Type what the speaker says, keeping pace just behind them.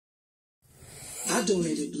I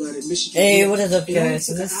donated blood at Michigan. Hey, what is up, guys?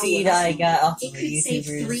 So this seed I got off of a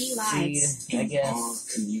YouTuber's seed, I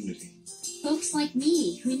guess. Community. Folks like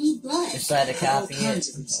me who need blood. Decided to copy it,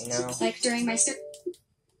 you know. Like during my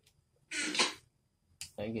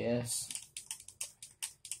I guess.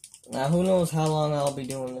 Now, who knows how long I'll be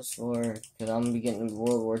doing this for, because I'm going to be getting into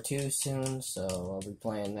World War II soon, so I'll be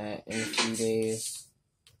playing that in a few days.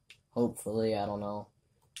 Hopefully, I don't know.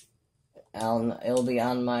 It'll be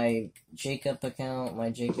on my Jacob account,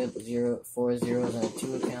 my Jacob 4 zeros and a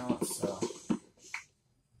 2 account, so.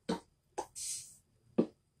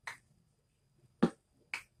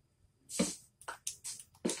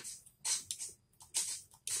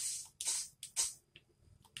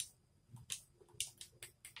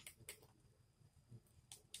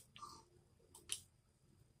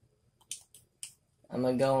 I'm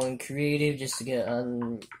gonna go in creative just to get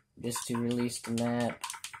just to release the map.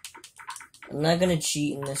 I'm not gonna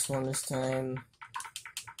cheat in this one this time.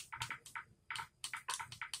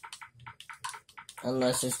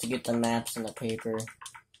 Unless it's to get the maps and the paper.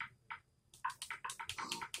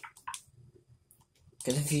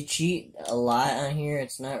 Because if you cheat a lot on here,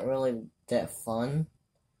 it's not really that fun.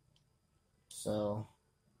 So,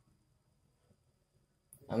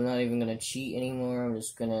 I'm not even gonna cheat anymore. I'm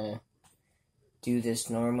just gonna do this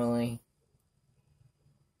normally.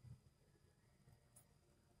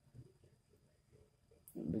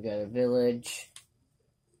 We got a village.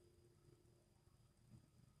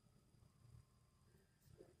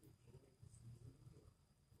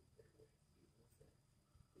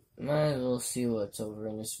 Might as well see what's over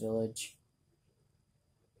in this village.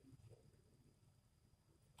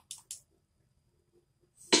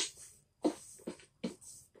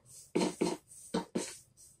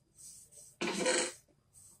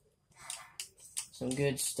 Some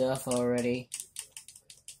good stuff already.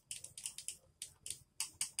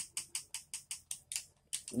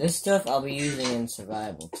 This stuff I'll be using in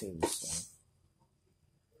survival too, so.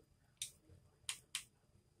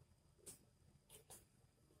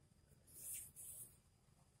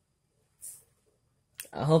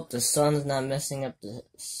 I hope the sun's not messing up the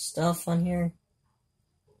stuff on here.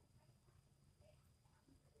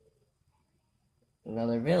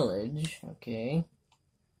 Another village, okay.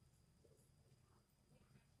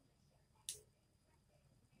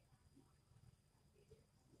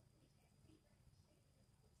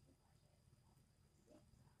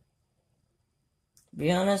 To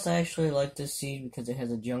be honest, I actually like this seed because it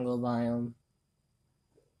has a jungle biome.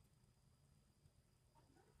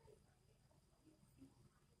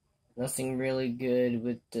 Nothing really good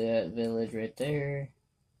with that village right there.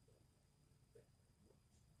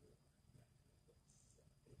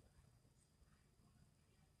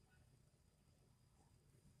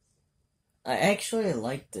 I actually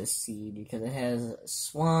like this seed because it has a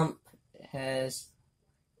swamp, it has,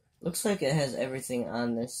 looks like it has everything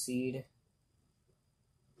on this seed.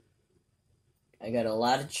 I got a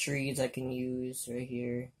lot of trees I can use right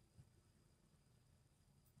here.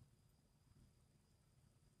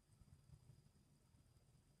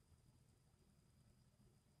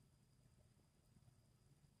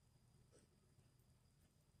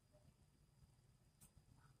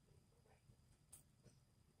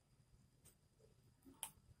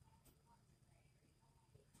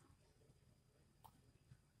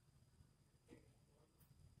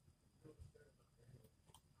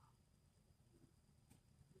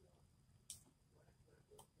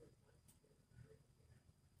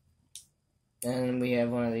 And we have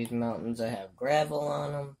one of these mountains that have gravel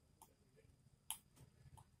on them.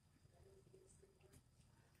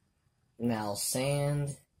 Now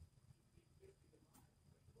sand.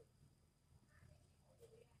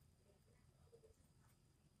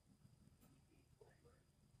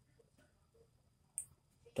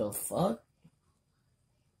 The fuck?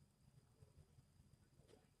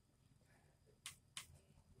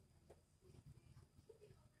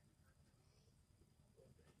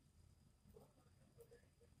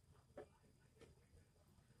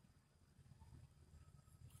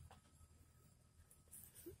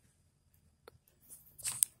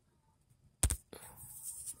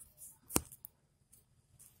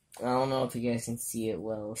 I don't know if you guys can see it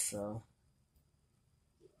well, so.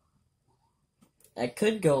 I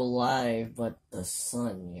could go live, but the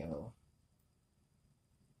sun, yo.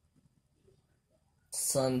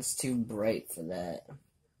 Sun's too bright for that.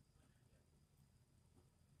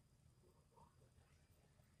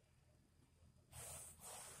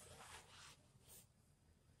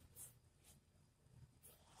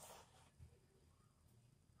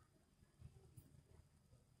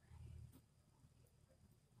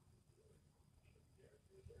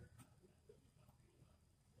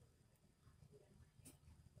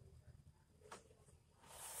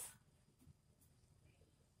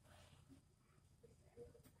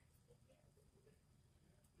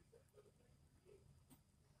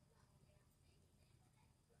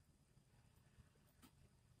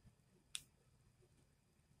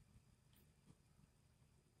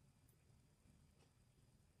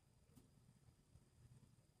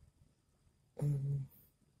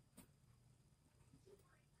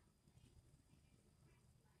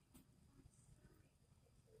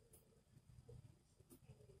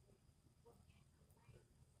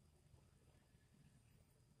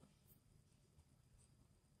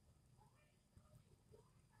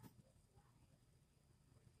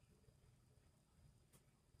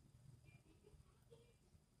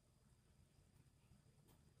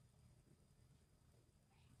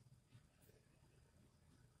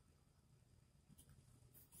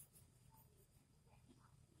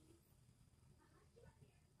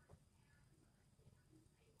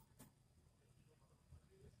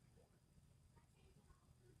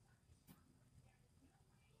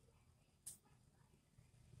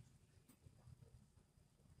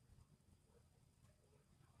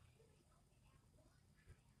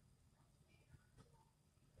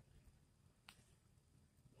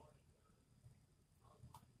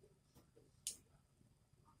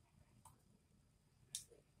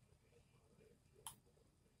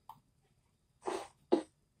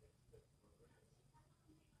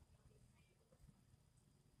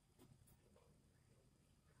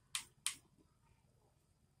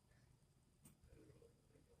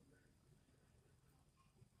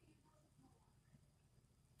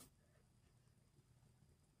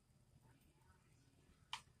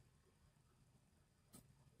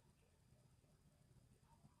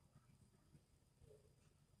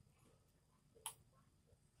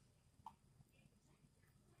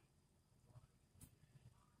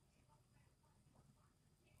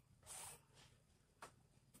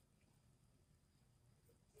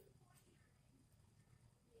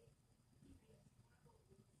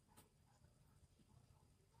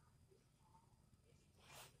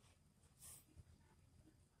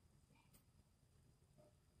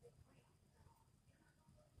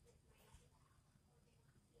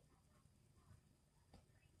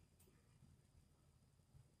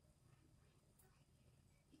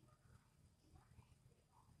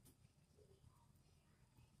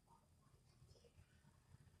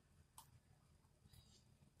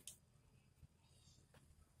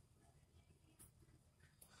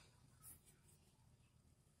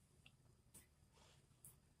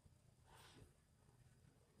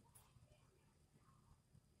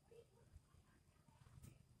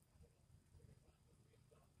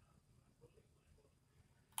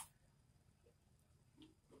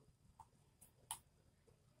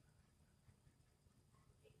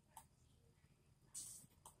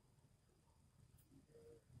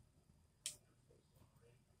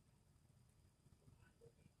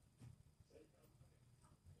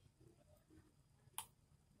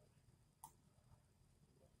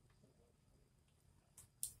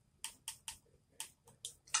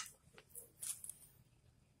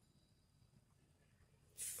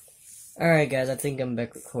 Alright guys, I think I'm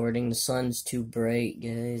back recording. The sun's too bright,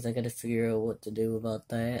 guys. I gotta figure out what to do about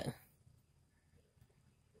that.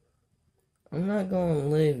 I'm not gonna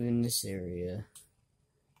live in this area.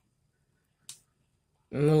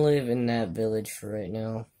 I'm gonna live in that village for right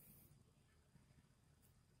now.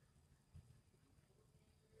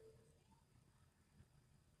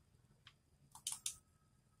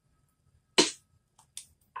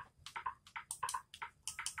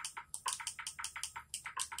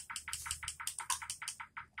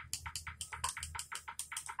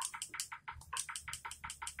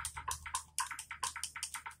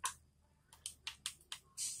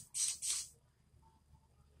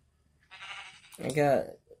 I got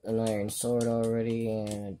an iron sword already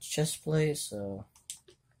and a chest plate, so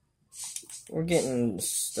we're getting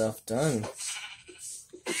stuff done.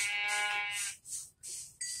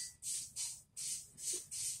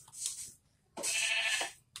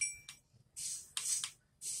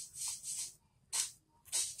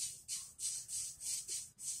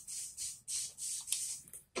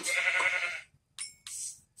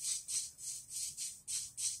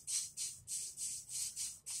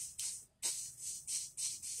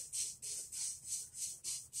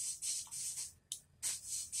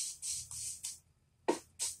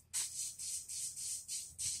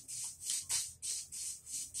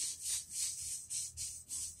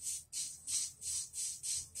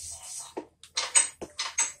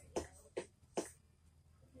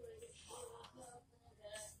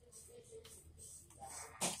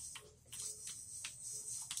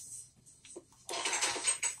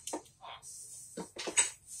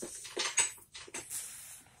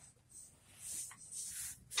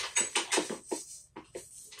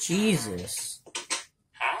 Jesus.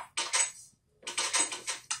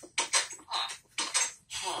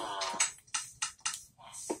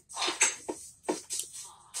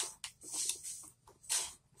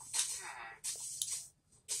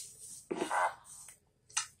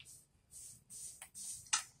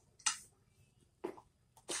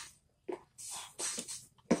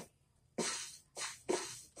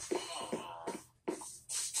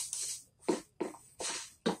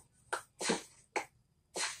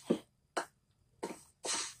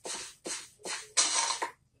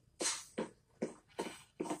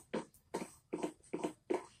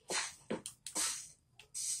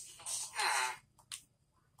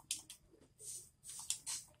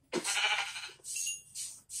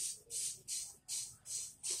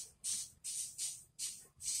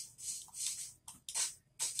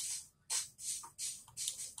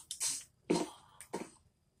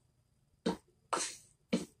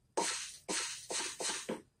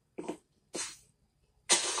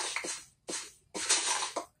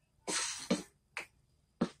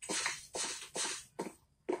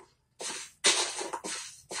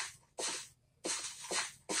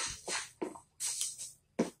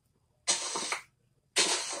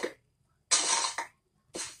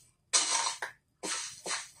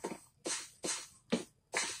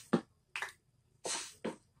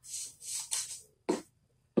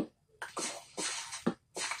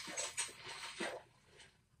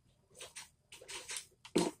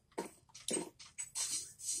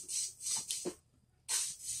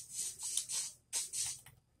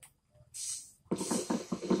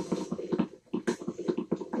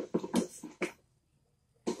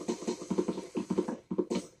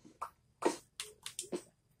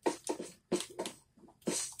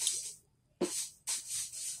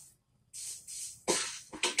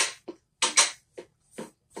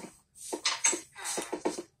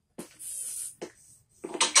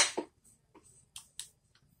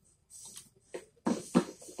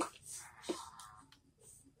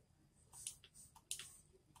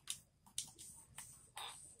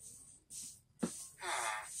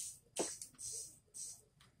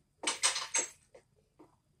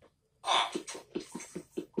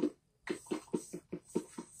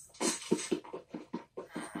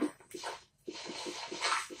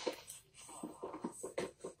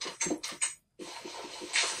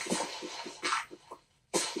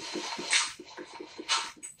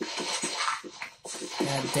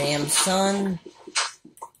 Damn sun.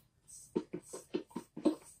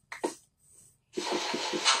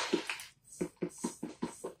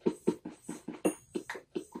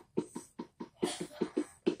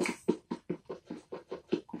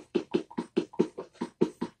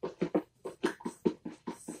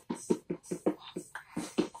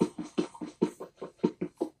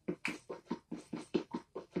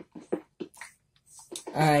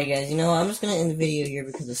 Alright guys, you know what? I'm just gonna end the video here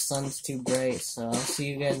because the sun's too bright, so I'll see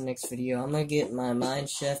you guys in the next video. I'm gonna get my mine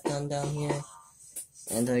chef done down here.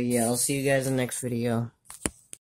 And yeah, I'll see you guys in the next video.